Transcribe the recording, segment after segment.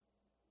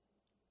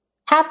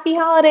Happy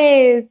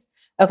holidays.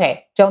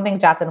 Okay, don't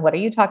think, Jacqueline, what are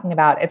you talking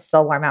about? It's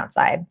still warm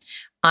outside.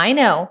 I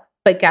know,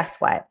 but guess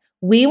what?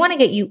 We want to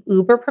get you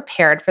uber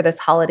prepared for this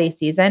holiday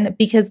season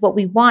because what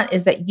we want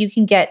is that you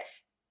can get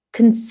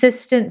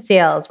consistent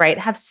sales, right?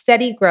 Have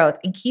steady growth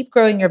and keep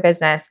growing your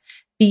business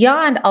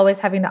beyond always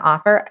having to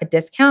offer a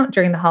discount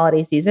during the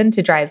holiday season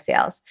to drive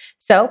sales.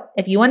 So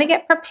if you want to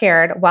get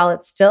prepared while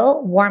it's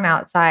still warm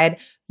outside,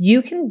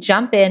 you can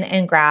jump in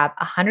and grab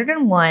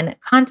 101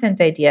 content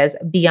ideas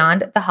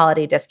beyond the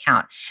holiday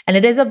discount. And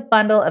it is a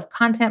bundle of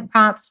content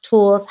prompts,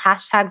 tools,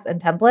 hashtags,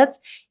 and templates.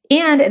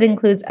 And it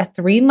includes a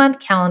 3-month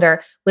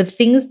calendar with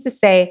things to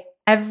say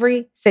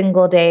every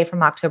single day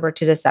from October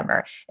to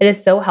December. It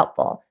is so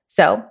helpful.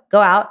 So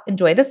go out,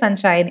 enjoy the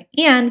sunshine,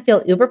 and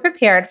feel uber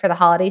prepared for the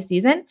holiday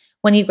season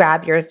when you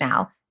grab yours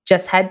now.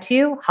 Just head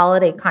to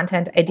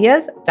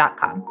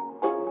holidaycontentideas.com.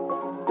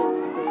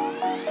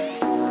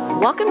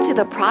 Welcome to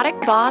the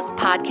Product Boss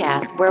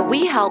Podcast, where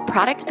we help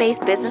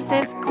product-based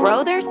businesses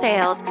grow their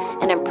sales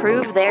and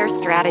improve their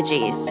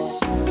strategies.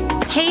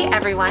 Hey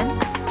everyone,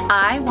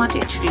 I want to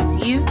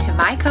introduce you to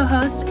my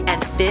co-host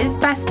and biz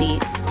bestie,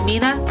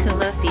 Mina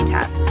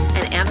Kumlo-Sita,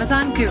 an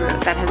Amazon guru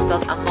that has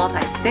built a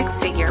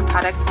multi-6-figure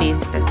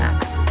product-based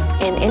business.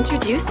 And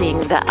introducing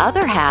the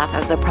other half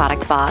of the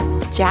Product Boss,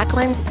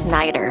 Jacqueline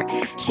Snyder.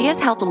 She has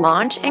helped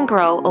launch and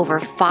grow over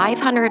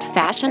 500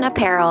 fashion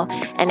apparel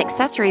and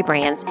accessory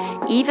brands,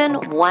 even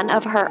one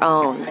of her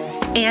own.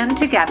 And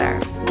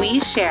together, we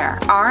share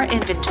our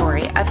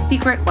inventory of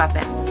secret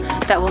weapons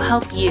that will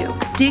help you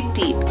dig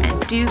deep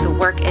and do the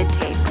work it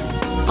takes.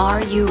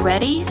 Are you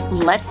ready?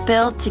 Let's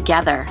build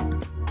together.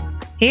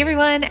 Hey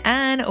everyone,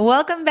 and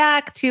welcome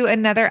back to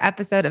another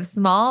episode of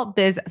Small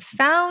Biz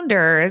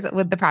Founders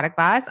with the Product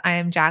Boss. I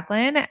am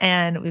Jacqueline,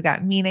 and we've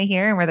got Mina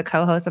here, and we're the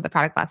co-hosts of the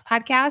Product Boss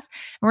podcast.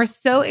 And we're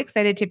so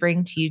excited to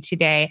bring to you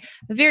today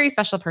a very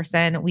special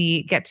person.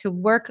 We get to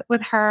work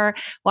with her,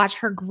 watch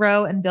her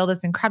grow and build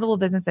this incredible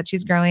business that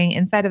she's growing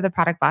inside of the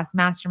Product Boss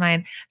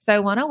Mastermind. So I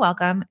want to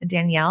welcome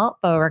Danielle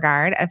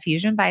Beauregard of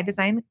Fusion by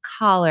Design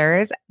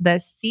Collars, the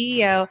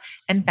CEO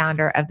and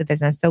founder of the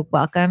business. So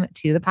welcome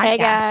to the podcast. Hey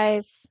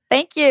guys.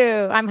 Thank you.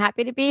 I'm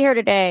happy to be here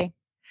today.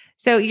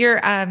 So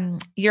you're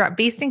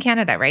based in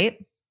Canada, right?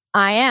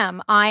 I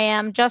am. I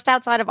am just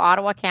outside of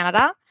Ottawa,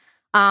 Canada.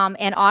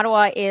 And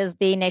Ottawa is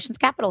the nation's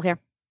capital here.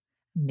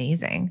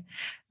 Amazing.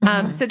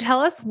 So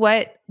tell us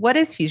what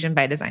is Fusion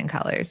by Design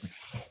Collars?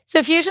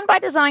 So Fusion by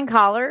Design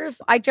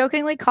Collars, I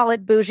jokingly call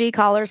it bougie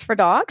collars for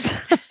dogs.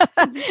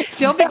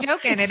 Don't be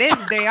joking. It is.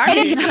 They are.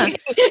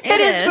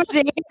 It is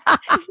bougie.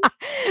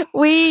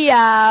 We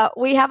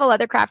have a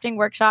leather crafting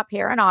workshop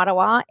here in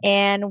Ottawa,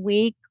 and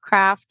we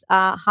craft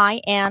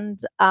high-end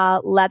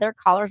leather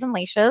collars and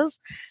leashes.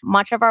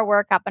 Much of our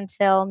work up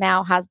until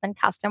now has been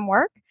custom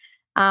work.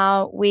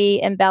 We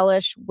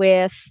embellish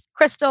with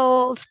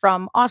crystals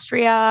from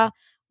Austria.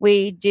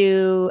 We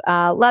do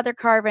leather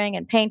carving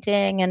and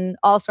painting and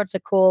all sorts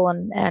of cool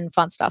and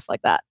fun stuff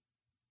like that.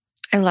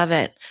 I love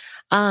it.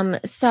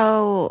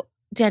 So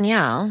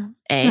Danielle,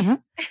 Hey,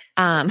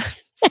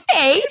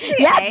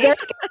 yes,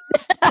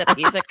 did I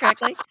use it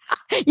correctly?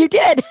 You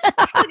did.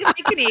 Am I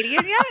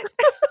Canadian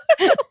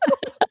yet?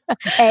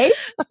 Hey.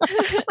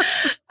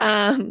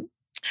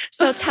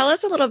 So tell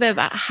us a little bit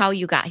about how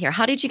you got here.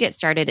 How did you get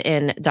started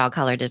in dog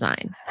collar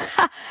design?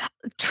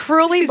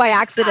 Truly by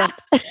accident.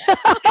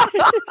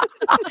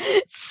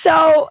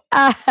 So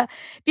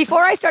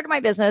before I started my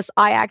business,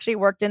 I actually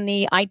worked in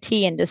the IT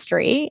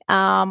industry.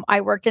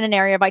 I worked in an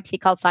area of IT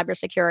called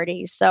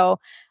cybersecurity. So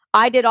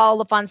I did all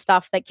the fun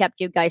stuff that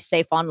kept you guys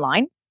safe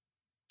online.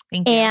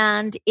 Thank you.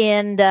 And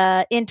in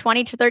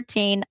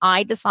 2013,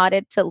 I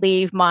decided to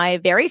leave my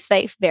very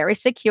safe, very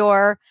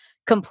secure,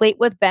 complete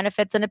with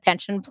benefits and a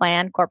pension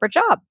plan corporate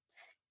job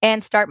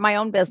and start my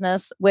own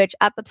business, which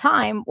at the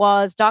time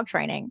was dog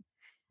training.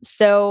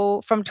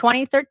 So from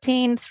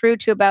 2013 through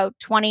to about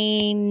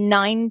 18,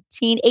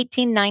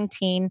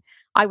 19,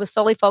 I was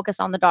solely focused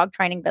on the dog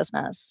training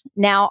business.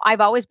 Now, I've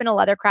always been a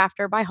leather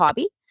crafter by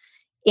hobby.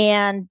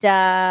 And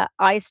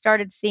I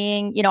started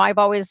seeing, I've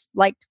always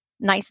liked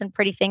nice and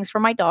pretty things for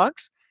my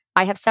dogs.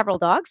 I have several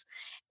dogs.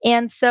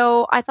 And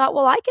so I thought,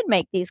 well, I can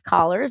make these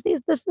collars.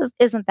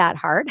 Isn't that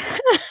hard.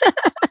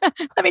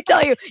 Let me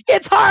tell you,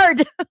 it's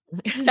hard.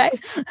 Okay.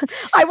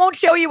 I won't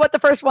show you what the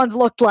first ones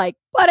looked like,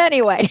 but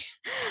anyway.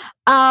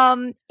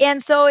 And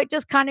so it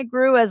just kind of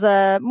grew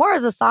more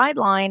as a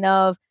sideline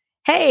of,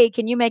 hey,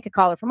 can you make a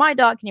collar for my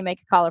dog? Can you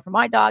make a collar for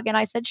my dog? And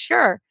I said,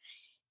 sure.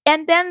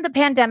 And then the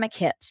pandemic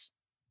hit.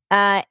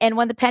 And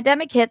when the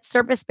pandemic hit,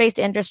 service-based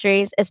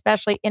industries,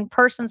 especially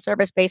in-person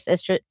service-based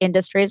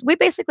industries, we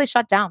basically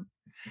shut down.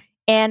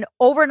 And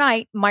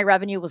overnight, my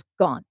revenue was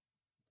gone.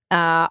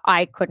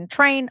 I couldn't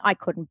train. I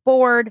couldn't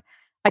board.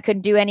 I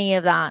couldn't do any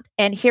of that.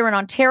 And here in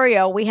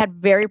Ontario, we had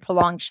very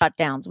prolonged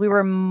shutdowns. We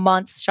were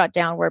months shut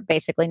down where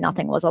basically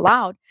nothing was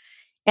allowed.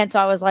 And so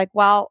I was like,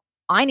 well,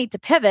 I need to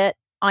pivot.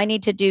 I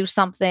need to do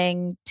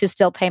something to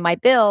still pay my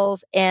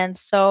bills. And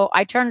so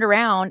I turned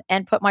around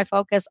and put my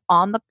focus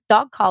on the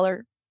dog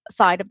collar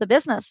side of the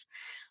business.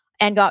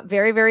 and got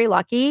very, very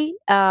lucky.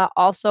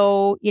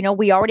 Also,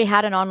 we already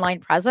had an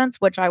online presence,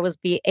 which I was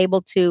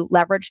able to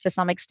leverage to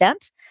some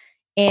extent,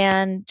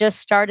 and just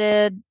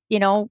started,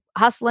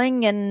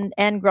 hustling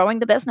and growing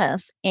the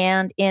business.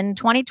 And in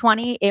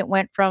 2020, it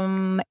went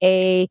from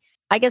I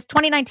guess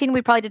 2019,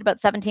 we probably did about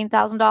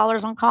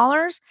 $17,000 on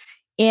collars.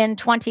 In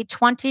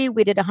 2020,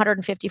 we did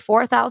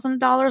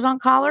 $154,000 on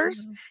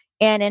collars. Mhm.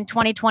 And in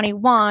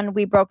 2021,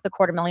 we broke the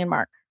 $250,000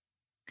 mark.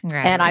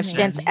 And I've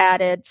since Amazing.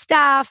 added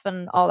staff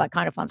and all that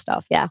kind of fun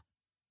stuff. Yeah.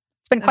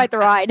 It's been quite the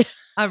ride.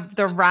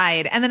 The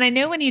ride. And then I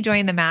know when you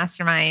joined the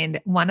mastermind,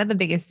 one of the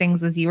biggest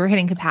things was you were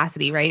hitting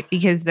capacity, right?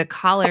 Because the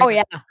collars, Oh,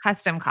 yeah. are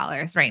custom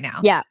collars right now.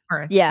 Yeah.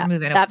 Or Yeah. we're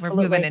moving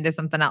Absolutely. into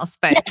something else,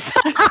 but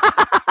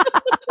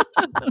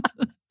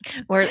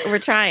We're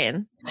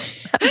trying.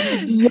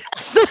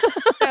 Yes.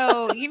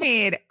 so you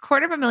made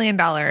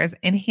 $250,000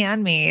 in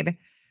handmade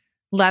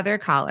leather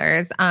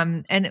collars.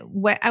 And at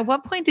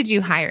what point did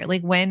you hire?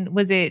 Like, when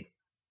was it?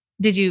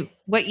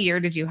 What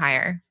year did you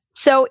hire?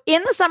 So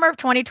in the summer of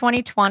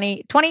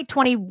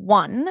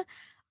 2021,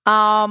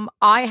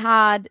 I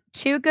had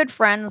two good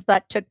friends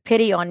that took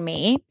pity on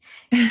me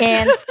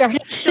and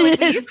started Like,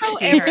 we used to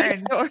see her Good and-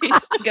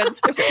 stories. Good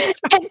stories.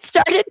 and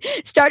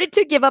started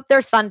to give up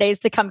their Sundays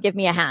to come give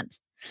me a hand.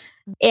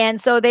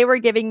 And so they were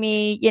giving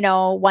me,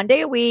 1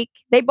 day a week.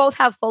 They both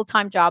have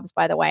full-time jobs,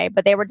 by the way,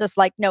 but they were just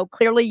like, no,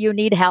 clearly you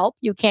need help.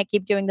 You can't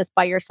keep doing this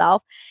by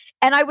yourself.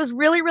 And I was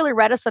really, really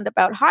reticent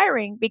about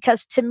hiring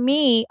because to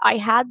me, I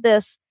had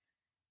this,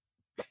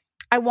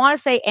 I want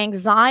to say,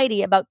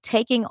 anxiety about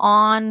taking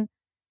on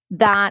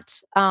that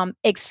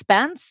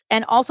expense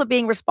and also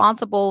being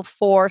responsible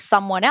for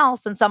someone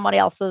else and somebody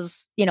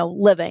else's,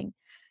 living.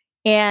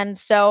 And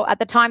so at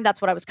the time,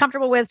 that's what I was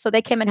comfortable with. So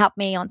they came and helped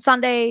me on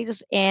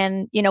Sundays,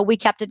 and we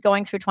kept it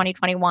going through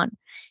 2021.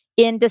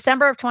 In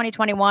December of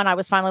 2021, I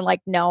was finally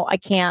like, no, I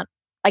can't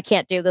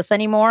do this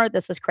anymore.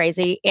 This is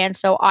crazy. And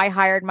so I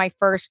hired my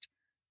first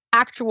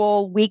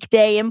actual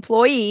weekday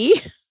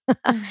employee,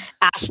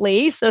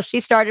 Ashley. So she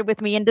started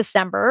with me in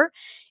December.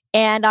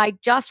 And I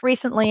just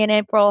recently in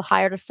April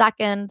hired a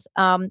second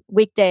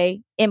weekday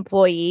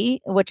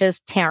employee, which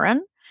is Taryn.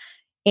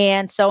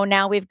 And so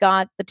now we've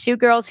got the two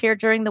girls here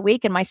during the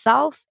week and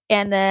myself.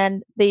 And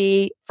then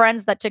the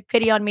friends that took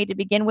pity on me to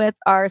begin with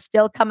are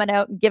still coming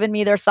out and giving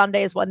me their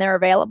Sundays when they're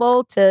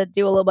available to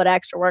do a little bit of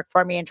extra work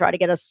for me and try to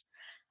get us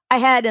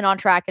ahead and on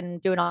track and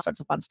doing all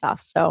sorts of fun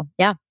stuff. So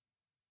yeah,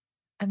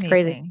 Amazing.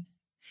 crazy.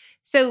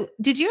 So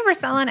did you ever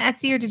sell on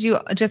Etsy, or did you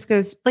just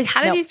go, like,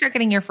 how did No. you start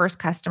getting your first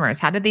customers?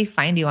 How did they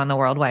find you on the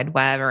World Wide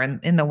Web or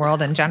in the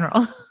world in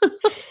general?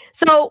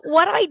 So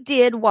what I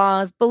did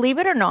was, believe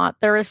it or not,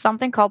 there is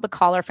something called the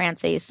collar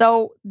fancy.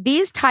 So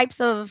these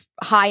types of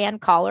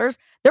high-end collars,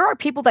 there are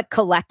people that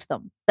collect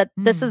them, that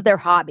this is their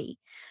hobby.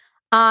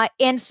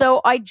 And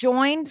so I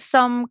joined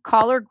some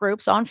collar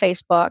groups on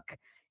Facebook,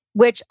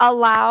 which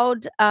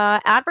allowed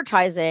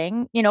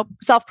advertising,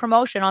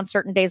 self-promotion on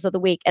certain days of the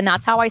week. And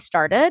that's how I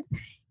started.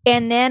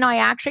 And then I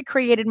actually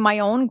created my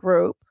own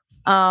group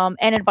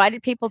and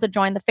invited people to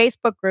join the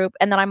Facebook group.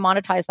 And then I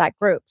monetized that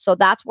group. So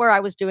that's where I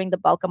was doing the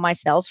bulk of my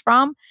sales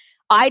from.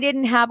 I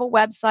didn't have a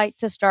website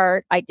to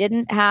start. I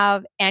didn't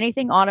have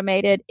anything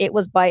automated. It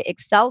was by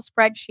Excel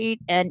spreadsheet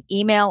and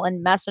email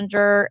and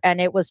messenger.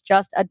 And it was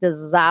just a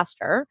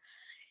disaster.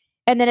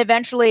 And then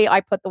eventually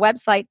I put the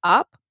website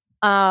up.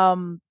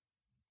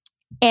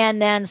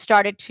 And then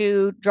started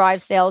to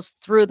drive sales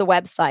through the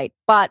website.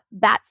 But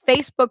that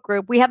Facebook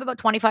group, we have about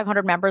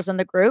 2,500 members in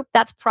the group.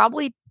 That's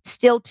probably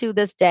still to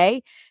this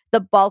day, the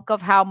bulk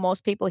of how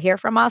most people hear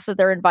from us is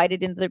they're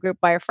invited into the group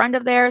by a friend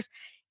of theirs.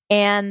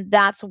 And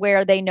that's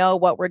where they know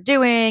what we're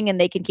doing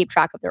and they can keep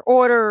track of their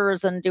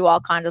orders and do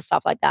all kinds of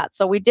stuff like that.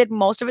 So we did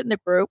most of it in the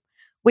group.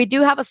 We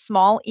do have a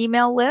small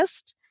email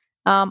list.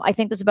 I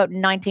think there's about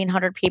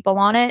 1,900 people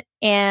on it.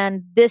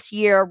 And this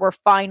year, we're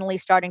finally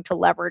starting to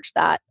leverage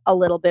that a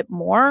little bit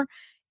more.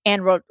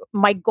 And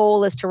my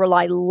goal is to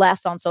rely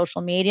less on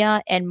social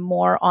media and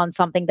more on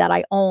something that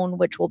I own,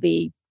 which will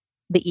be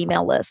the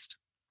email list.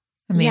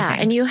 Amazing. Yeah.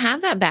 And you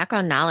have that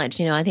background knowledge.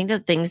 I think the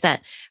things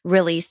that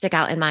really stick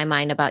out in my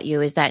mind about you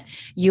is that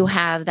you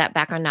have that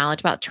background knowledge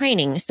about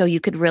training. So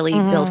you could really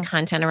build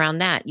content around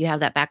that. You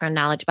have that background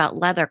knowledge about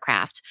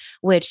leathercraft,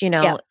 which,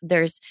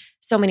 there's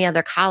so many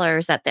other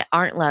collars that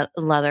aren't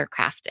leather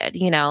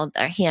crafted,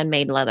 they're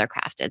handmade leather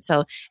crafted.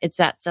 So it's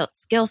that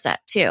skill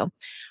set too.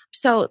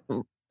 So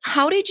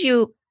how did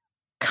you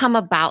come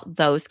about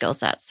those skill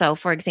sets? So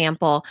for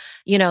example,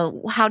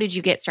 how did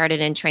you get started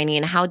in training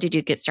and how did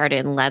you get started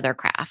in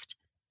leathercraft?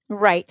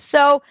 Right.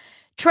 So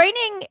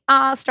training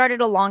started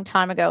a long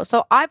time ago.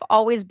 So I've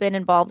always been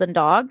involved in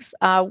dogs.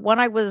 When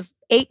I was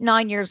 8,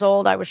 9 years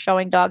old, I was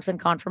showing dogs in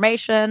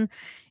conformation,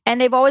 and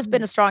they've always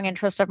been a strong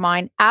interest of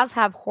mine, as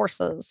have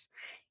horses.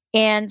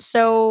 And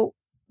so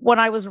when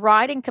I was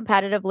riding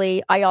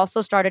competitively, I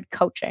also started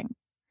coaching.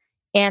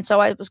 And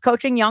so I was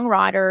coaching young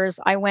riders.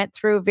 I went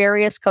through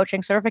various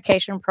coaching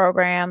certification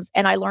programs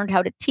and I learned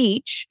how to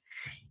teach.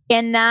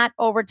 In that,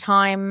 over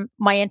time,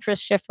 my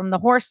interest shift from the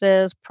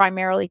horses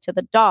primarily to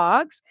the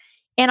dogs.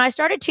 And I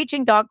started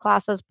teaching dog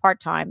classes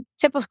part-time,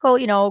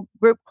 typical,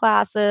 group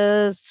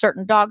classes,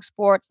 certain dog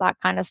sports, that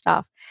kind of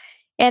stuff.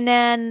 And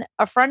then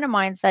a friend of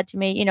mine said to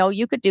me,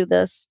 you could do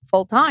this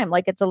full time.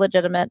 Like, it's a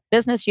legitimate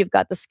business. You've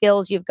got the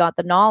skills, you've got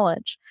the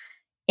knowledge.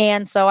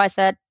 And so I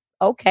said,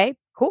 okay,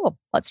 cool,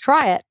 let's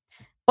try it.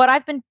 But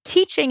I've been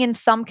teaching in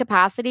some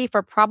capacity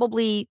for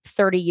probably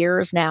 30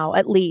 years now,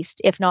 at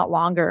least, if not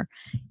longer.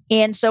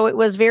 And so it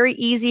was very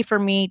easy for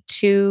me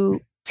to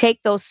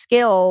take those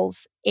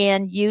skills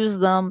and use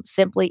them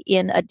simply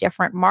in a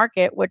different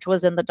market, which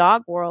was in the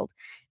dog world.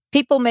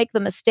 People make the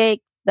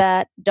mistake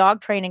that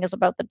dog training is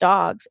about the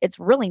dogs. It's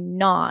really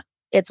not.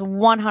 It's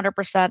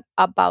 100%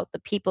 about the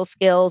people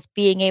skills,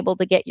 being able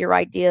to get your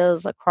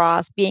ideas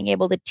across, being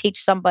able to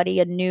teach somebody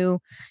a new,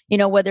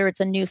 whether it's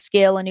a new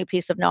skill, a new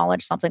piece of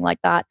knowledge, something like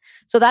that.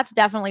 So that's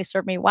definitely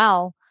served me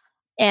well.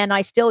 And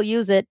I still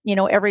use it,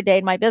 every day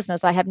in my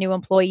business. I have new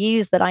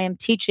employees that I am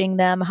teaching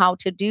them how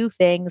to do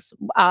things.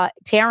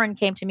 Taryn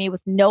came to me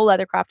with no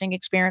leather crafting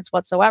experience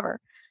whatsoever.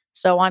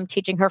 So I'm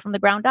teaching her from the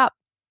ground up.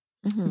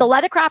 Mm-hmm. The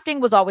leather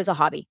crafting was always a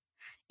hobby.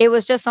 It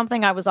was just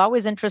something I was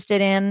always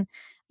interested in.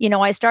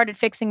 I started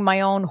fixing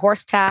my own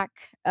horse tack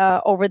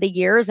over the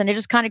years, and it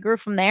just kind of grew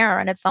from there.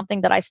 And it's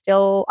something that I'm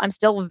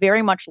still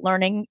very much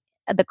learning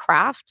the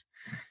craft.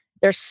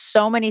 There's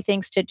so many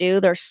things to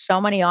do. There's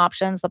so many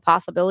options. The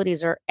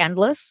possibilities are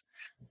endless.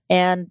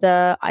 And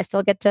I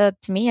still get to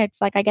me,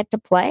 it's like I get to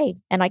play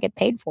and I get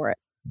paid for it.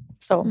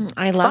 So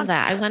I love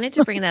that. I wanted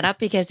to bring that up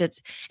because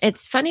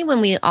it's funny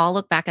when we all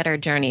look back at our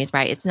journeys,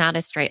 right? It's not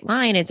a straight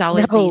line. It's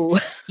always these,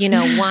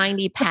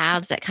 windy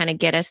paths that kind of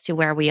get us to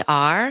where we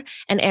are.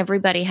 And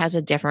everybody has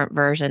a different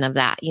version of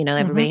that.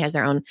 Everybody has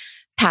their own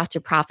path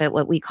to profit,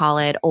 what we call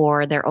it,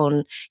 or their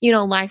own,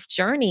 life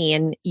journey.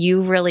 And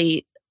you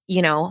really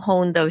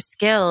honed those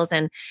skills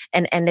and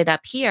ended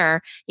up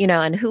here,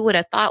 and who would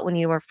have thought when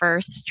you were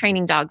first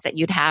training dogs that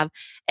you'd have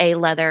a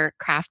leather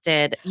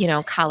crafted,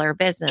 collar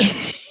business.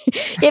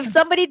 If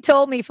somebody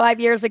told me 5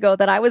 years ago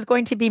that I was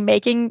going to be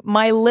making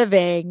my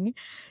living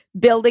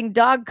building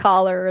dog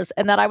collars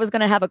and that I was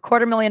going to have a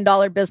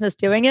 $250,000 business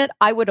doing it,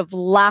 I would have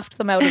laughed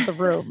them out of the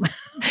room.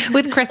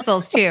 With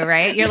crystals too,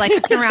 right? You're like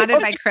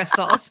surrounded by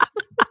crystals.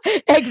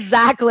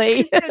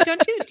 Exactly. So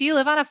do you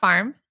live on a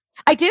farm?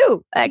 I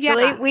do,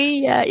 actually.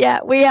 Yeah.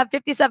 We have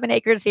 57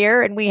 acres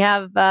here, and we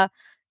have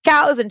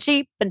cows and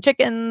sheep and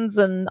chickens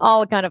and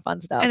all kind of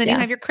fun stuff. And then you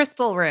have your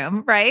crystal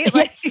room, right?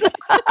 Yes.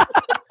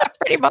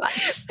 Pretty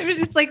much. It was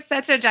just like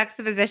such a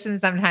juxtaposition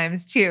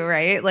sometimes too,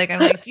 right? Like I'm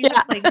like, do you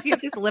have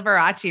this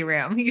Liberace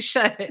room? You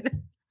should.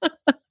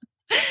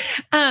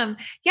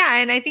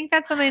 And I think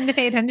that's something to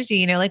pay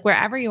attention to, like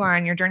wherever you are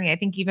on your journey. I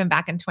think even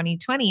back in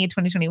 2020,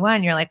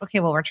 2021, you're like, okay,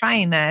 well, we're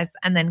trying this.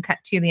 And then cut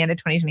to the end of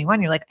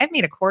 2021, you're like, I've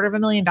made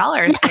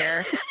 $250,000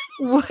 here.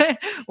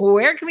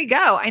 Where can we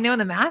go? I know in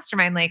the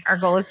mastermind, like our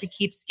goal is to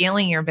keep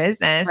scaling your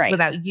business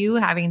without you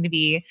having to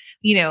be,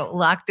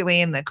 locked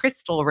away in the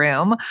crystal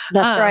room.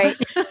 That's right.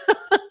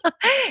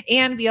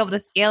 And be able to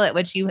scale it,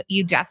 which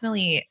you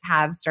definitely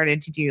have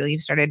started to do.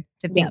 You've started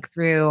to think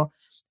through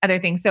other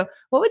things. So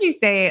what would you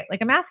say,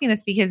 like I'm asking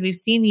this because we've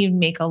seen you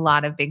make a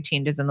lot of big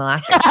changes in the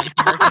last 6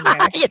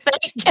 months.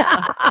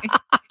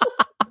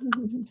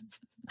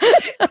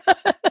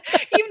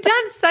 You've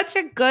done such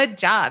a good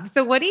job.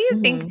 So what do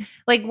you think,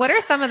 like, what are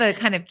some of the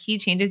kind of key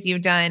changes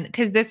you've done?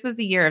 Because this was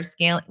the year of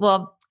scaling.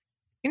 Well,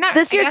 you're not.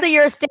 This year's the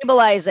year of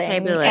stabilizing.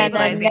 And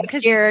then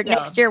next year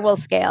we'll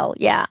scale.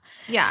 Yeah.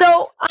 Yeah.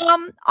 So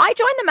I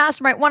joined the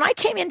mastermind. When I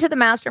came into the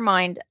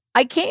mastermind,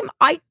 I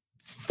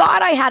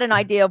thought I had an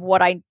idea of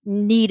what I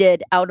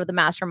needed out of the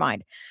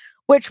mastermind,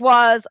 which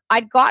was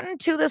I'd gotten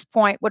to this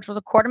point, which was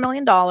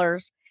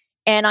 $250,000,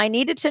 and I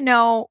needed to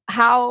know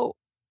how.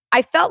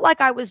 I felt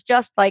like I was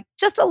just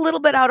a little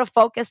bit out of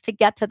focus to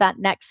get to that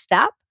next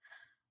step.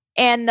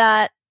 And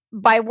that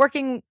by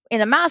working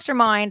in a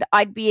mastermind,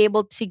 I'd be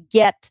able to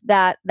get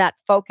that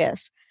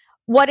focus.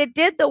 What it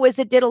did though, is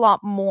it did a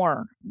lot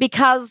more,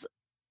 because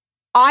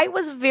I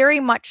was very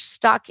much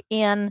stuck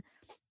in,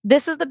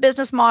 this is the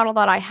business model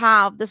that I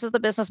have. This is the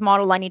business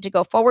model I need to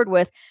go forward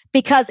with,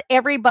 because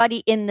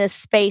everybody in this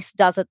space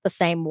does it the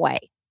same way,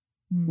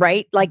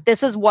 right? Like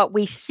this is what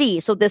we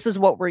see. So this is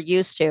what we're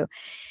used to.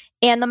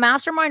 And the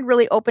mastermind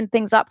really opened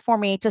things up for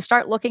me to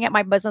start looking at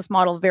my business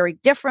model very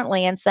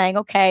differently and saying,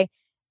 okay,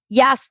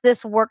 yes,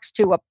 this works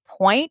to a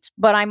point,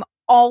 but I'm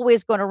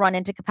always going to run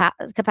into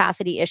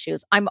capacity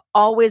issues. I'm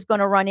always going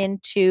to run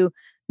into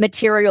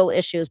material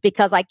issues,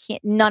 because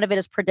none of it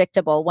is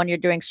predictable when you're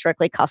doing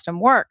strictly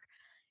custom work.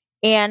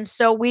 And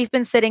so we've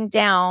been sitting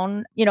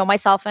down,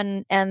 myself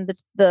and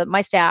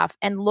my staff,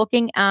 and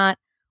looking at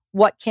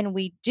what can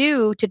we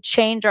do to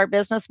change our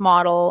business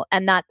model,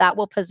 and that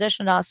will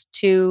position us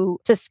to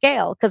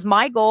scale. Because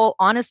my goal,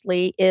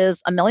 honestly,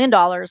 is $1 million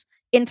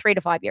in 3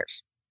 to 5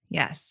 years.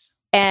 Yes.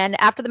 And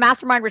after the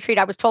mastermind retreat,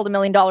 I was told $1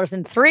 million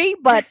in 3,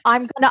 but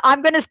I'm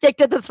gonna stick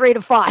to the 3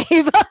 to 5.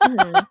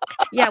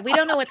 Yeah, we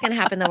don't know what's gonna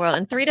happen in the world,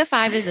 and 3 to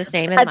 5 is the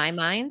same in my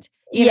mind.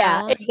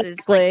 Exactly.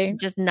 It's like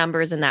just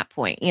numbers in that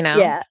point.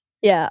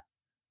 Yeah.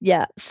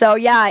 Yeah. So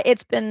yeah,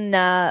 it's been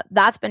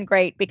that's been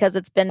great because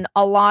it's been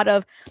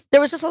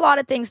there was just a lot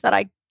of things that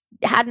I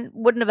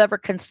wouldn't have ever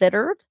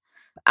considered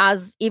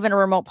as even a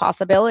remote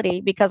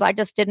possibility because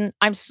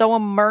I'm so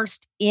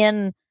immersed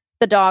in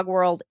the dog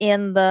world,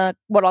 in the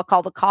what I'll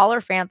call the collar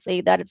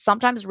fancy, that it's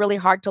sometimes really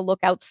hard to look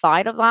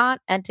outside of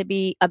that and to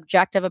be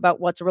objective about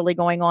what's really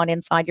going on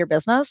inside your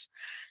business.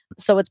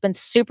 So it's been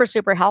super,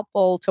 super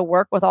helpful to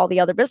work with all the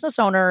other business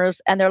owners.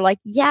 And they're like,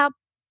 yeah,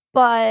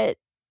 but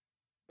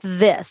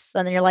this.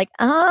 And then you're like,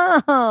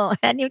 oh,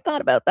 hadn't even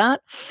thought about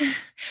that. And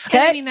I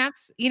Okay. mean,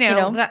 that's,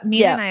 that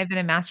Mina Yeah. and I have been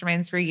in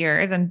masterminds for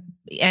years and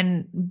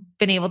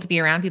been able to be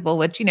around people,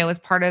 which, is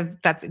part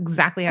of, that's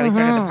exactly how we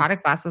started the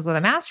Product Boss, was with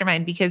a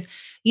mastermind, because,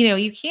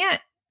 you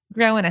can't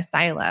grow in a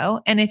silo.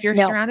 And if you're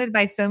surrounded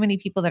by so many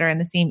people that are in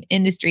the same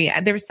industry,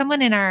 there was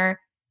someone in our,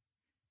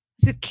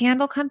 is it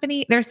candle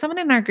company? There's someone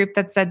in our group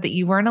that said that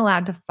you weren't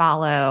allowed to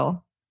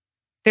follow.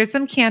 There's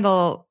some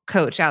candle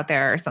coach out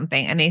there or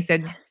something. And they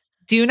said,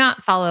 do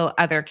not follow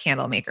other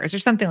candle makers or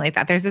something like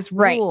that. There's this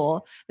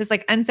rule, this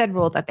like unsaid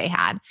rule that they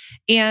had.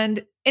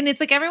 And it's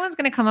like, everyone's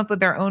going to come up with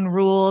their own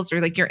rules, or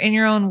like you're in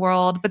your own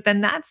world. But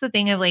then that's the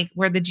thing of like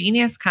where the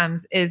genius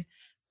comes is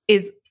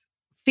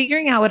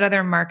figuring out what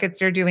other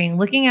markets are doing,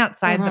 looking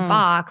outside the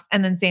box,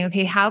 and then saying,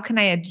 okay, how can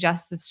I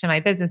adjust this to my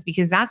business?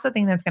 Because that's the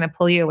thing that's going to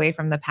pull you away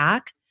from the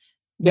pack.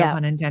 No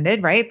pun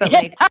intended, right? But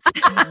like, but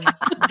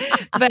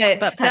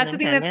that's the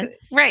thing that's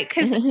right.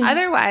 Because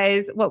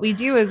otherwise, what we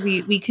do is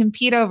we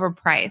compete over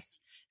price.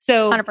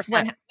 So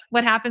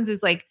what happens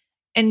is like,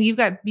 and you've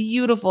got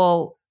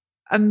beautiful,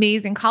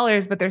 amazing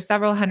collars, but they're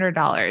several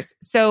 $100s.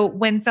 So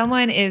when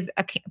someone is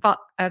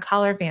a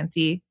collar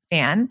fancy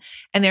fan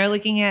and they're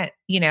looking at,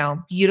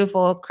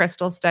 beautiful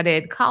crystal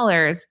studded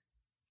collars,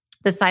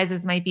 the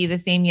sizes might be the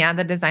same. Yeah,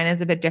 the design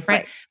is a bit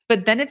different,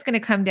 but then it's going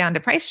to come down to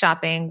price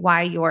shopping,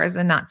 why yours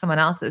and not someone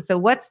else's. So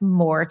what's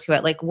more to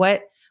it? Like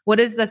what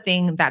is the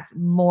thing that's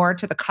more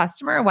to the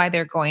customer, why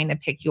they're going to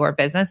pick your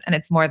business? And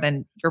it's more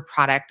than your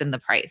product and the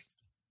price.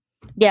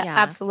 Yeah,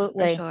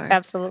 absolutely. Sure.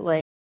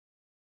 Absolutely.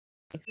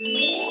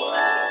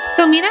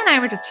 So Mina and I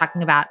were just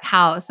talking about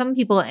how some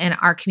people in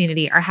our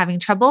community are having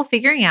trouble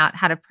figuring out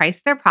how to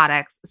price their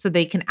products so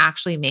they can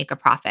actually make a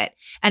profit.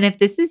 And if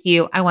this is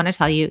you, I want to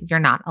tell you, you're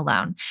not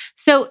alone.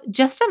 So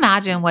just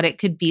imagine what it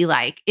could be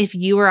like if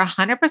you were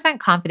 100%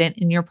 confident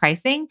in your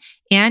pricing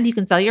and you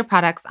can sell your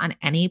products on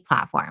any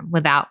platform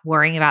without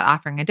worrying about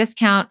offering a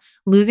discount,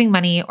 losing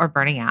money, or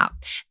burning out.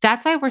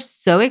 That's why we're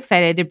so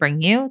excited to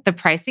bring you the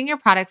Pricing Your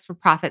Products for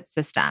Profit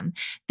system.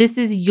 This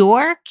is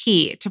your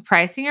key to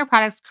pricing your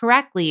products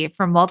correctly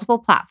for multiple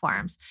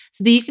platforms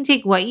so that you can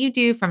take what you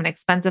do from an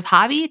expensive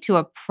hobby to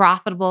a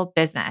profitable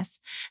business.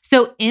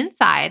 So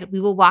inside, we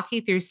will walk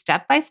you through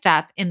step by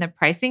step in the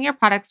Pricing Your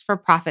Products for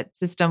Profit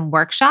system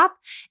workshop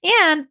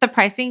and the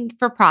Pricing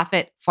for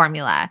Profit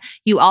formula.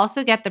 You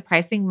also get the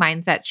pricing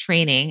mindset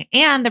training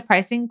and the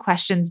pricing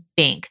questions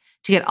bank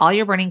to get all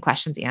your burning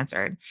questions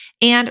answered.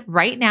 And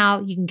right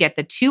now, you can get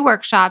the 2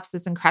 workshops,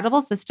 this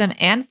incredible system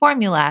and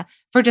formula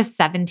for just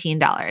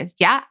 $17.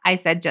 Yeah, I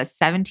said just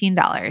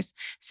 $17.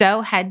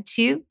 So head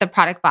to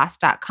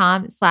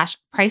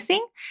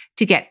theproductboss.com/pricing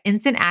to get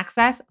instant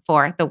access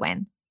for the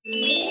win.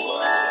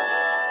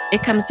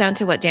 It comes down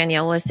to what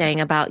Danielle was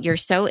saying about you're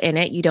so in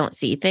it, you don't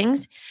see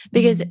things.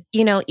 Because,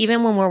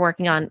 even when we're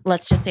working on,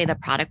 let's just say the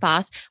Product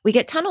Boss, we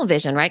get tunnel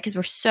vision, right? Because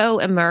we're so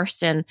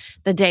immersed in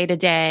the day to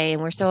day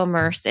and we're so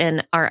immersed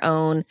in our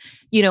own,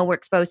 we're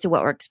exposed to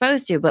what we're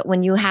exposed to. But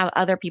when you have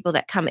other people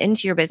that come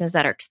into your business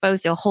that are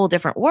exposed to a whole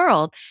different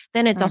world,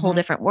 then it's a whole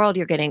different world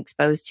you're getting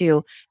exposed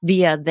to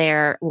via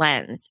their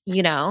lens,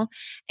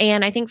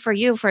 And I think for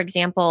you, for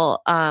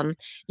example,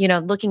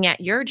 looking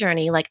at your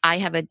journey, like I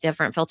have a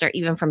different filter,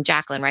 even from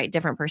Jacqueline, right?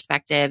 Different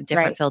perspective,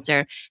 different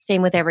filter.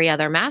 Same with every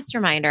other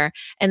masterminder.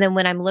 And then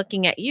when I'm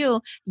looking at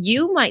you,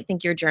 you might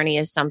think your journey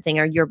is something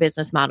or your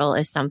business model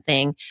is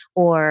something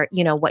or,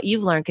 what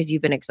you've learned because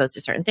you've been exposed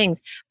to certain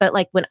things. But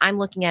like when I'm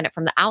looking at it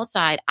from the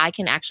outside, I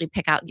can actually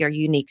pick out your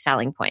unique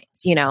selling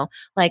points,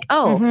 like,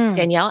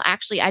 Danielle,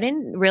 actually, I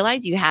didn't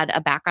realize you had a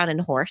background in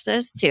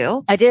horses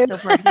too. I did. So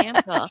for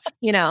example,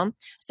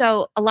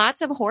 so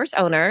lots of horse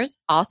owners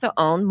also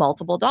own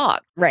multiple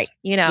dogs, right?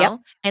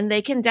 And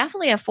they can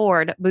definitely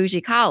afford bougie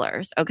collars.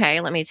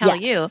 Okay. Let me tell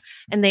you.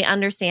 And they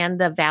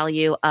understand the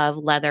value of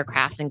leather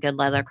craft and good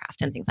leather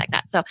craft and things like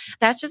that. So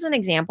that's just an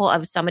example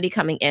of somebody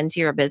coming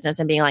into your business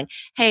and being like,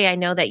 hey, I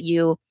know that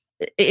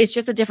it's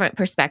just a different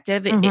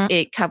perspective.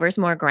 It covers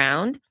more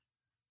ground.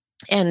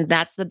 And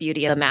that's the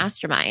beauty of the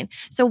mastermind.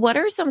 So what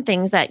are some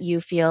things that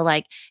you feel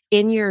like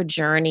in your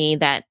journey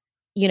that,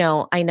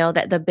 I know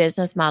that the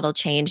business model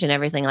changed and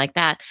everything like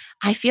that.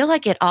 I feel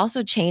like it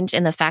also changed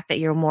in the fact that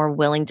you're more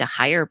willing to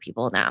hire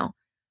people now.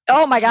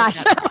 Oh my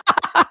gosh.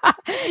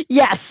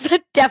 Yes,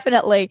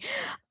 definitely.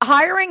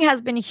 Hiring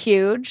has been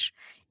huge.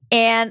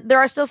 And there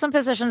are still some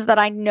positions that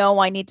I know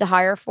I need to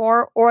hire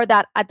for, or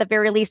that at the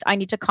very least, I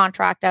need to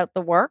contract out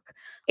the work.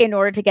 in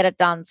order to get it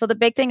done. So the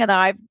big thing that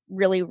I've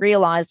really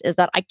realized is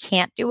that I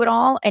can't do it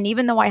all. And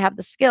even though I have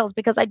the skills,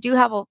 because I do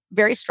have a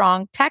very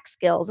strong tech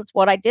skills, it's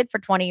what I did for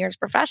 20 years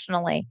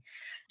professionally.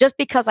 Just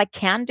because I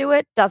can do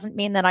it doesn't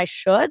mean that I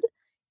should.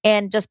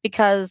 And just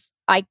because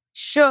I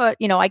should,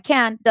 I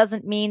can,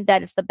 doesn't mean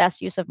that it's the best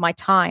use of my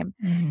time.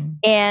 Mhm.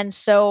 And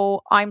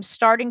so I'm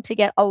starting to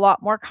get a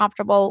lot more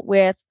comfortable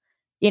with,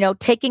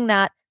 taking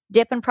that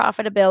dip in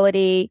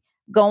profitability,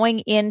 going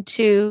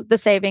into the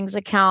savings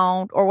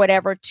account or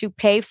whatever to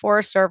pay for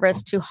a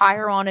service, to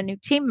hire on a new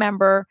team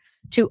member,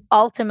 to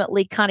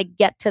ultimately kind of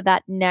get to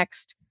that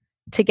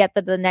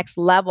the next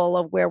level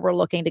of where we're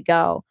looking to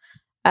go.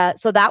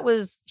 So that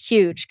was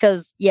huge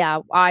because,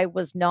 I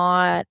was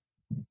not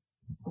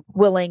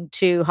willing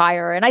to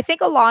hire. And I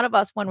think a lot of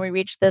us, when we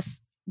reach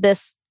this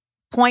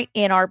point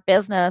in our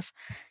business,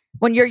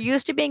 when you're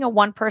used to being a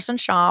one person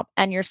shop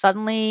and you're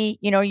suddenly,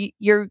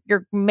 you're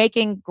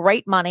making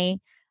great money,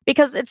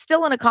 because it's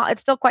still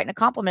quite an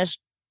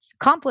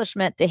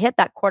accomplishment to hit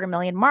that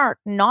 $250,000 mark.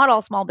 Not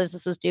all small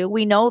businesses do.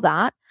 We know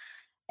that.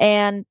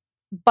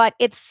 But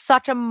it's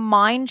such a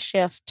mind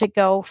shift to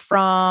go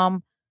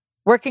from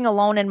working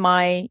alone in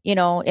my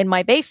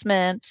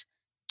basement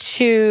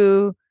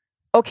to,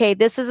 okay,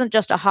 this isn't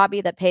just a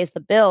hobby that pays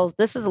the bills.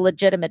 This is a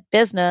legitimate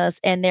business.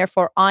 And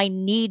therefore I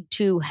need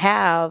to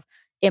have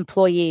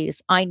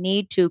employees. I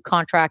need to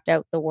contract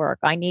out the work.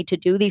 I need to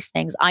do these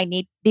things.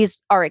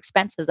 These are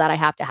expenses that I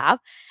have to have.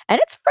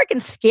 And it's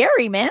freaking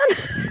scary, man.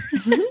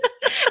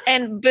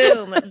 And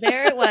boom,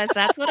 there it was.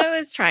 That's what I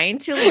was trying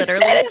to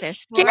literally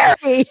fish for,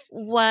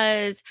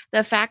 was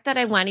the fact that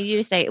I wanted you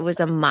to say it was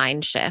a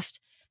mind shift.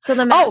 So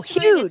the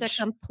mastermind is a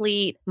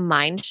complete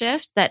mind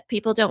shift that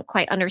people don't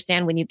quite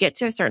understand. When you get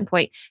to a certain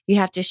point, you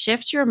have to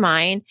shift your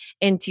mind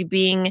into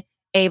being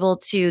able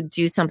to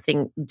do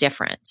something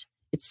different.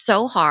 It's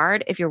so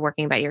hard if you're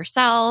working by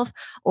yourself,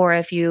 or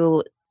if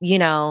you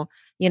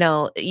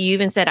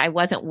even said I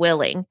wasn't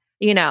willing,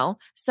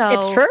 so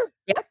it's true.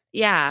 Yep.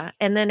 Yeah.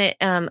 And then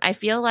I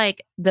feel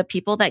like the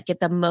people that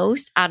get the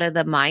most out of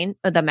the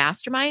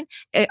mastermind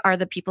are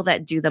the people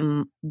that do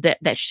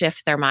that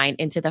shift their mind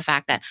into the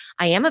fact that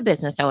I am a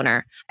business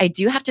owner. I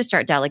do have to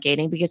start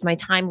delegating because my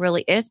time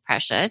really is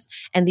precious.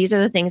 And these are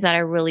the things that I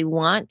really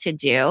want to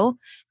do.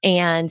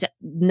 And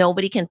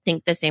nobody can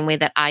think the same way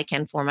that I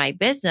can for my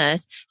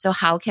business. So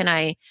how can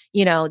I,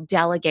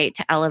 delegate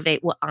to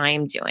elevate what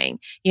I'm doing,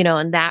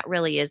 and that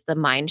really is the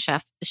mind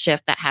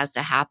shift that has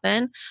to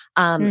happen.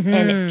 And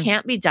it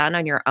can't be done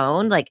on your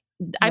own. Like,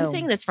 I'm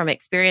saying this from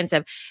experience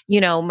of,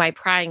 my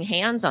prying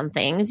hands on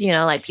things,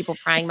 like people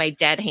prying my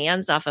dead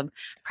hands off of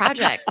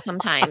projects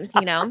sometimes,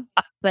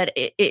 but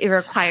it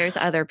requires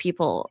other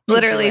people to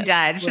literally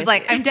dead. She's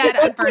like, I'm dead.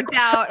 I'm burnt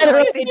out. I'm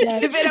like,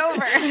 give it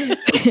over.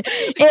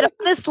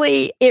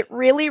 It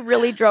really,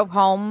 really drove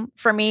home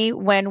for me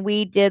when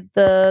we did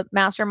the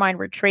mastermind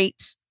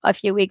retreat a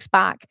few weeks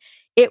back.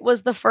 It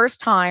was the first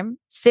time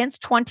since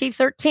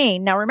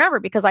 2013. Now remember,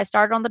 because I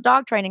started on the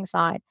dog training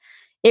side,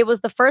 it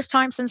was the first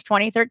time since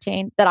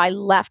 2013 that I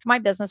left my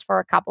business for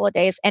a couple of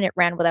days and it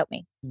ran without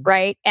me.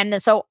 Right. And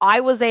so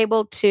I was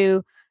able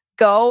to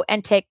go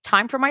and take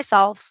time for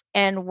myself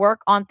and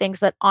work on things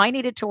that I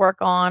needed to work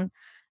on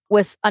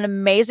with an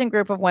amazing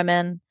group of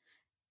women,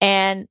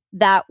 and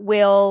that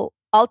will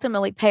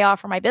ultimately pay off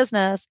for my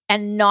business,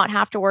 and not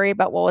have to worry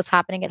about what was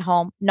happening at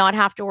home, not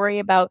have to worry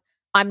about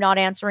I'm not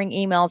answering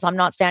emails, I'm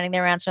not standing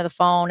there answering the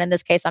phone. In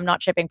this case, I'm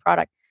not shipping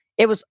product.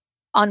 It was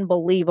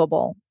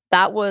unbelievable.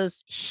 That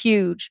was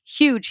huge,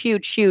 huge,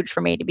 huge, huge for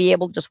me to be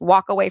able to just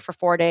walk away for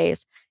 4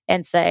 days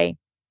and say,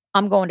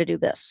 I'm going to do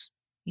this.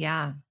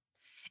 Yeah.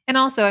 And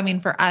also, I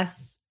mean, for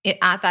us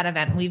at that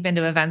event, we've been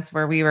to events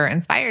where we were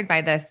inspired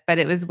by this, but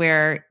it was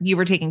where you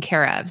were taken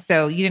care of.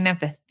 So you didn't have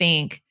to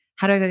think,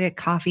 how do I go get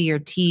coffee or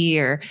tea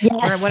or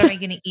what am I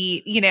going to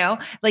eat?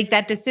 Like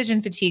that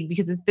decision fatigue,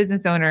 because as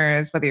business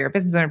owners, whether you're a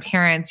business owner,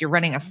 parents, you're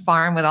running a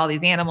farm with all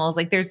these animals,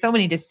 like there's so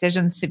many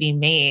decisions to be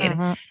made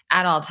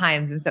at all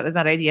times. And so it was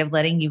that idea of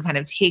letting you kind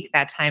of take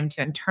that time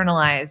to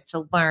internalize,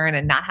 to learn,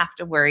 and not have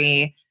to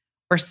worry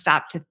or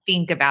stop to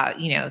think about,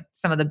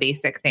 some of the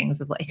basic things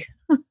of like,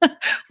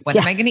 what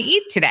am I going to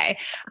eat today?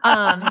 So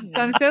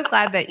I'm so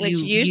glad that Which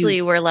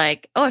usually we're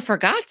like, oh, I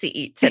forgot to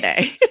eat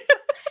today.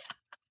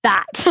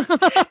 That.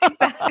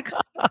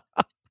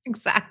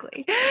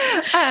 Exactly.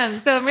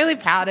 So I'm really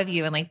proud of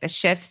you and like the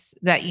shifts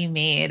that you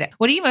made.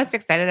 What are you most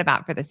excited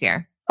about for this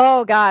year?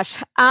 Oh gosh.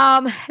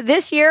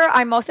 This year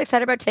I'm most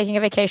excited about taking a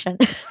vacation.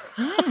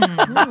 Where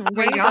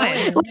are you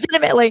going?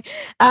 Legitimately.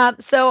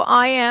 So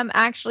I am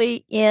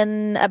actually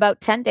in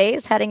about 10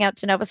 days heading out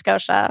to Nova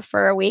Scotia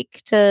for a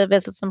week to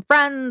visit some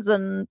friends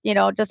and,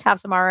 just have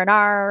some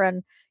R&R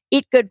and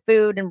eat good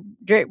food and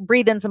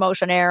breathe in some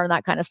ocean air and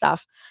that kind of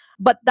stuff.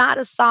 But that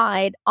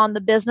aside, on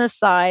the business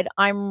side,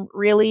 I'm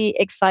really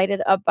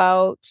excited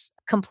about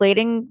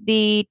completing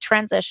the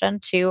transition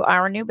to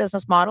our new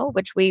business model,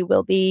 which we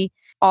will be,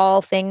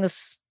 all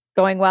things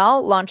going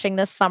well, launching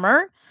this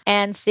summer,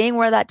 and seeing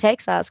where that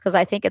takes us, because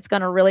I think it's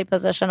going to really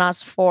position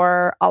us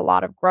for a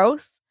lot of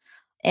growth,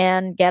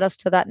 and get us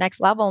to that next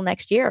level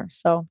next year.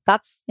 So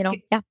that's,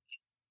 yeah.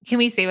 Can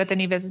we say what the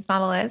new business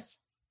model is?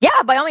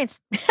 Yeah, by all means.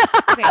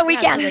 Okay, We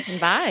yeah, can. so they can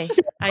buy.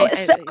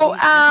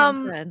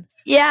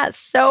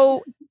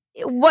 So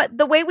what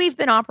the way we've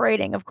been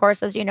operating, of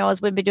course, as you know,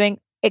 is we've been doing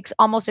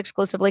almost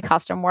exclusively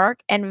custom work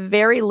and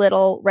very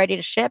little ready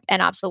to ship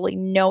and absolutely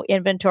no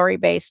inventory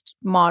based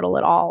model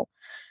at all.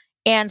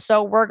 And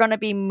so we're going to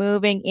be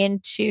we're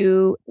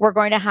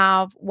going to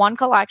have one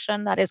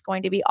collection that is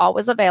going to be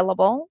always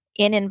available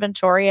in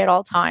inventory at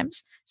all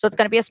times. So it's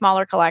going to be a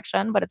smaller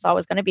collection, but it's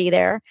always going to be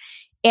there.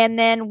 And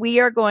then we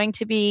are going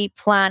to be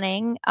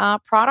planning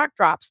product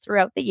drops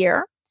throughout the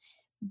year.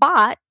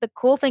 But the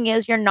cool thing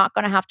is you're not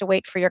going to have to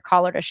wait for your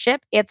collar to ship.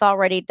 It's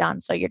already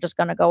done. So you're just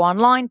going to go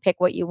online, pick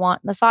what you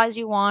want and the size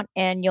you want,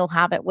 and you'll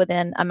have it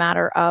within a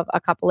matter of a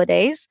couple of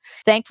days.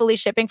 Thankfully,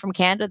 shipping from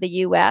Canada to the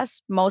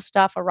US, most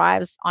stuff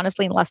arrives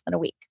honestly in less than a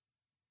week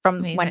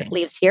from when it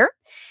leaves here.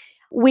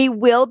 We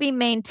will be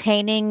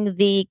maintaining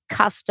the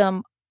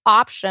custom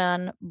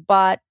option,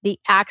 but the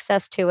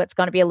access to it's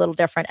going to be a little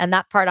different. And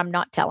that part I'm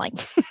not telling.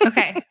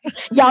 Okay.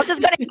 Y'all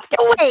just going to have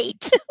to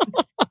wait.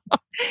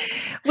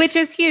 Which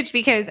is huge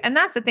and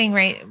that's the thing,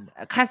 right?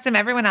 Custom,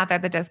 everyone out there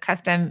that does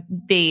custom,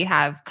 they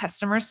have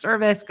customer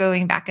service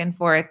going back and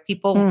forth.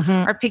 People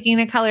are picking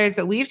the colors,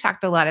 but we've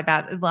talked a lot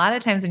about a lot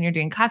of times when you're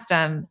doing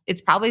custom,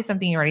 it's probably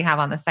something you already have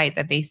on the site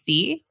that they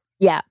see.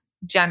 Yeah.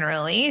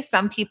 Generally,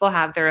 some people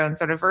have their own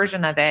sort of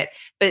version of it,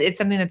 but it's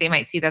something that they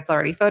might see that's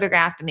already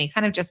photographed and they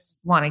kind of just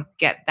want to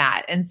get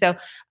that. And so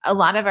a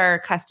lot of our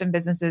custom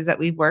businesses that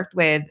we've worked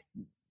with,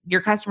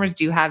 your customers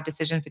do have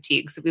decision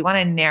fatigue. So we want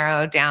to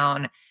narrow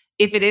down.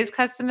 If it is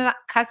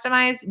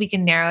customized, we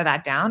can narrow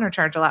that down or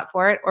charge a lot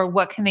for it, or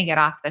what can they get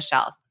off the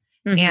shelf?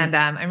 And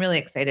I'm really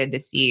excited to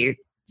see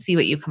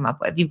what you come up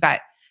with. You've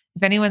got,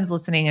 if anyone's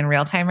listening in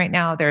real time right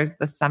now, there's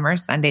the Summer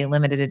Sunday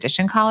limited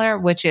edition collar,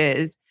 which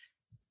is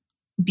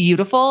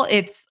beautiful.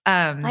 It's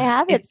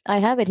I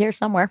have it here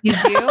somewhere. You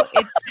do?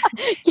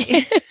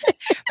 It's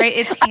right.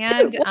 It's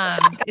hand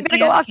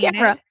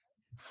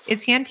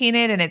It's hand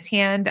painted and it's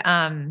hand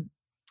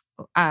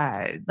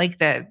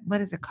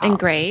what is it called?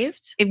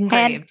 Engraved,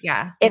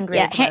 yeah.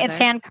 It's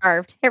hand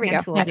carved. Here we go.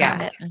 I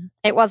found it.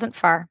 It wasn't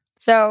far.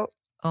 So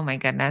oh my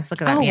goodness,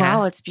 look at that. Oh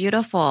wow, it's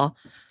beautiful.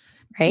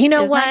 Right? You know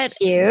Isn't what?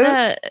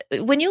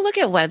 cute? When you look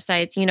at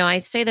websites, I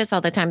say this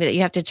all the time that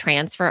you have to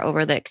transfer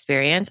over the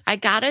experience. I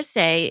gotta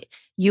say,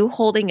 you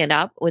holding it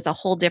up was a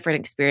whole different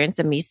experience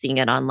than me seeing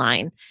it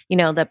online.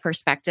 The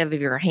perspective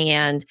of your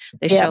hand,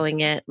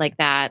 showing it like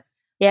that.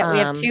 Yeah, we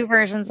have two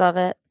versions of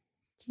it.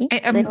 We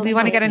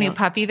want to get a new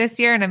puppy this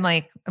year, and I'm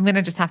like, I'm going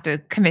to just have to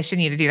commission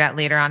you to do that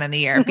later on in the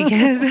year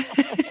because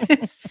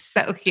it's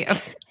so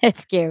cute.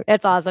 It's cute.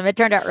 It's awesome. It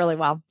turned out really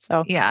well.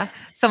 So yeah,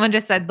 someone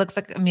just said, looks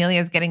like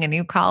Amelia's getting a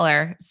new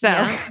collar. So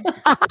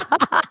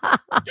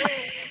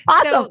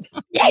awesome.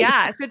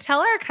 So tell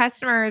our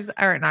customers,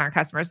 or not our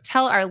customers,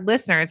 tell our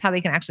listeners how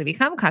they can actually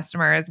become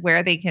customers,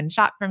 where they can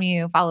shop from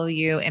you, follow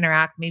you,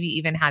 interact, maybe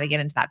even how to get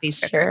into that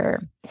Facebook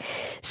group.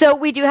 So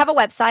we do have a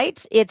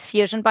website. It's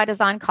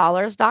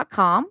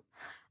fusionbydesigncollars.com.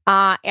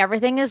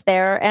 Everything is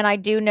there. And I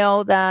do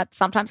know that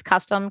sometimes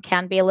custom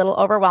can be a little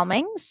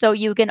overwhelming. So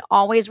you can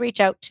always reach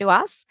out to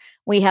us.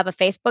 We have a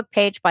Facebook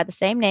page by the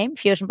same name,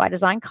 Fusion by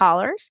Design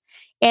Collars.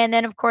 And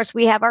then, of course,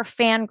 we have our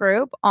fan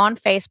group on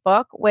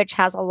Facebook, which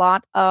has a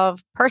lot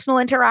of personal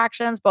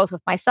interactions, both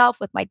with myself,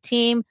 with my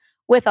team,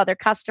 with other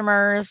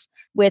customers,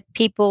 with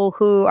people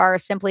who are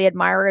simply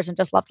admirers and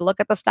just love to look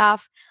at the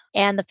stuff.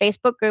 And the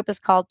Facebook group is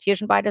called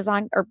Fusion by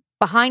Design, or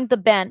Behind the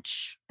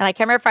Bench. And I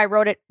can't remember if I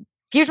wrote it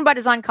Fusion by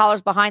Design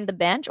Collars Behind the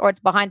Bench, or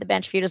it's Behind the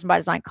Bench Fusion by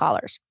Design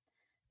Collars.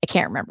 I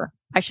can't remember.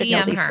 I should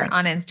know these her things.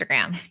 On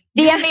Instagram.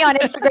 DM me on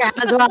Instagram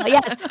as well.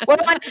 Yes, we're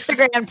on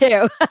Instagram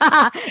too.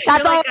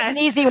 That's always an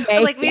easy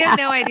way. We have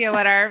no idea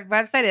what our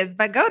website is,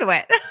 but go to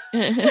it.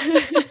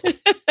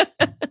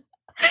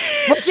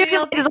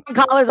 Fusion by Design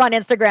Collars on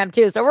Instagram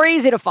too, so we're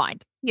easy to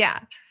find. Yeah.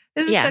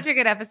 This is such a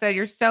good episode.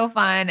 You're so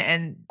fun.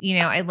 And,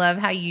 I love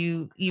how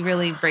you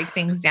really break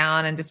things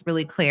down and just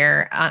really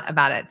clear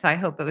about it. So I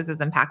hope it was as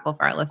impactful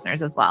for our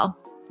listeners as well.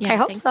 Yeah, I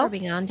hope thanks so. for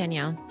being on,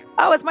 Danielle.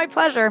 Oh, it's my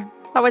pleasure.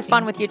 It's always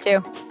fun with you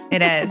too.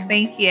 It is.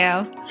 Thank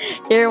you.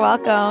 You're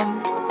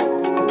welcome.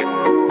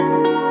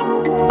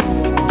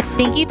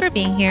 Thank you for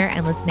being here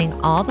and listening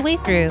all the way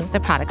through the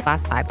Product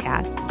Boss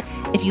podcast.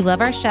 If you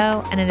love our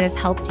show and it has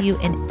helped you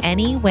in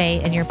any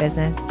way in your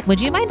business, would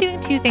you mind doing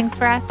two things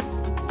for us?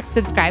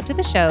 Subscribe to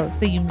the show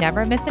so you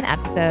never miss an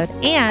episode,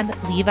 and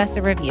leave us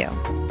a review.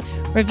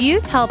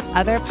 Reviews help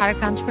other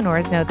product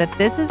entrepreneurs know that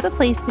this is the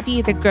place to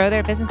be to grow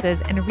their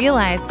businesses and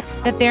realize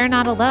that they're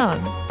not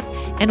alone.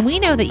 And we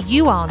know that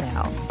you all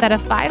know that a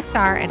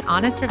 5-star and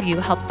honest review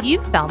helps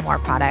you sell more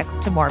products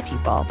to more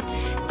people.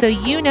 So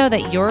you know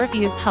that your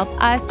reviews help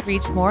us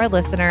reach more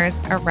listeners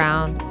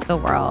around the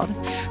world.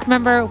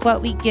 Remember,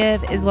 what we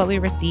give is what we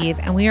receive,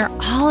 and we are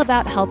all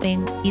about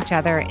helping each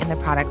other in the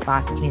Product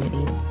Boss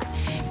community.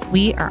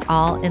 We are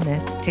all in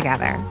this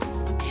together.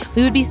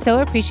 We would be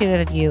so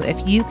appreciative of you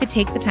if you could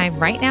take the time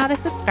right now to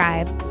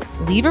subscribe,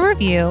 leave a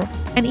review,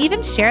 And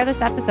even share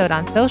this episode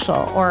on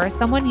social or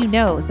someone you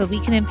know so we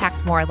can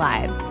impact more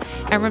lives.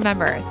 And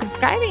remember,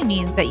 subscribing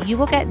means that you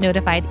will get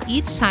notified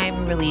each time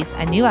we release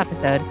a new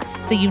episode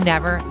so you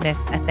never miss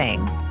a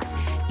thing.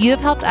 You have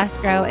helped us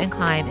grow and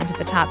climb into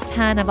the top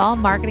 10 of all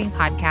marketing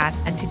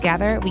podcasts, and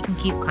together we can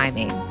keep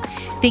climbing.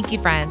 Thank you,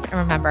 friends. And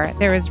remember,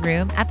 there is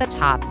room at the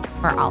top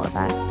for all of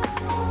us.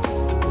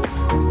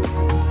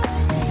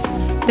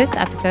 This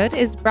episode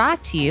is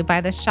brought to you by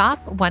the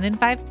Shop 1 in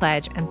 5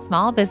 Pledge and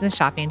Small Business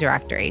Shopping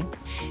Directory.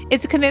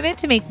 It's a commitment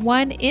to make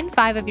 1 in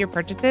 5 of your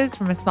purchases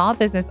from a small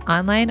business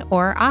online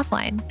or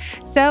offline.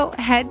 So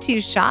head to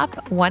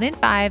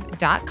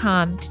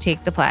shop1in5.com to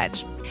take the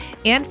pledge.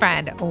 And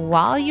friend,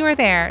 while you are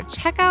there,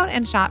 check out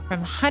and shop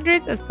from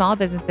hundreds of small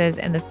businesses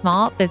in the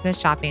Small Business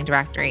Shopping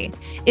Directory.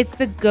 It's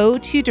the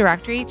go-to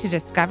directory to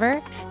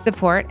discover,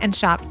 support, and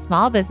shop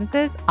small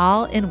businesses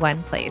all in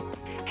one place.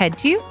 Head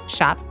to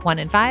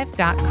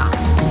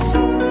shop1in5.com.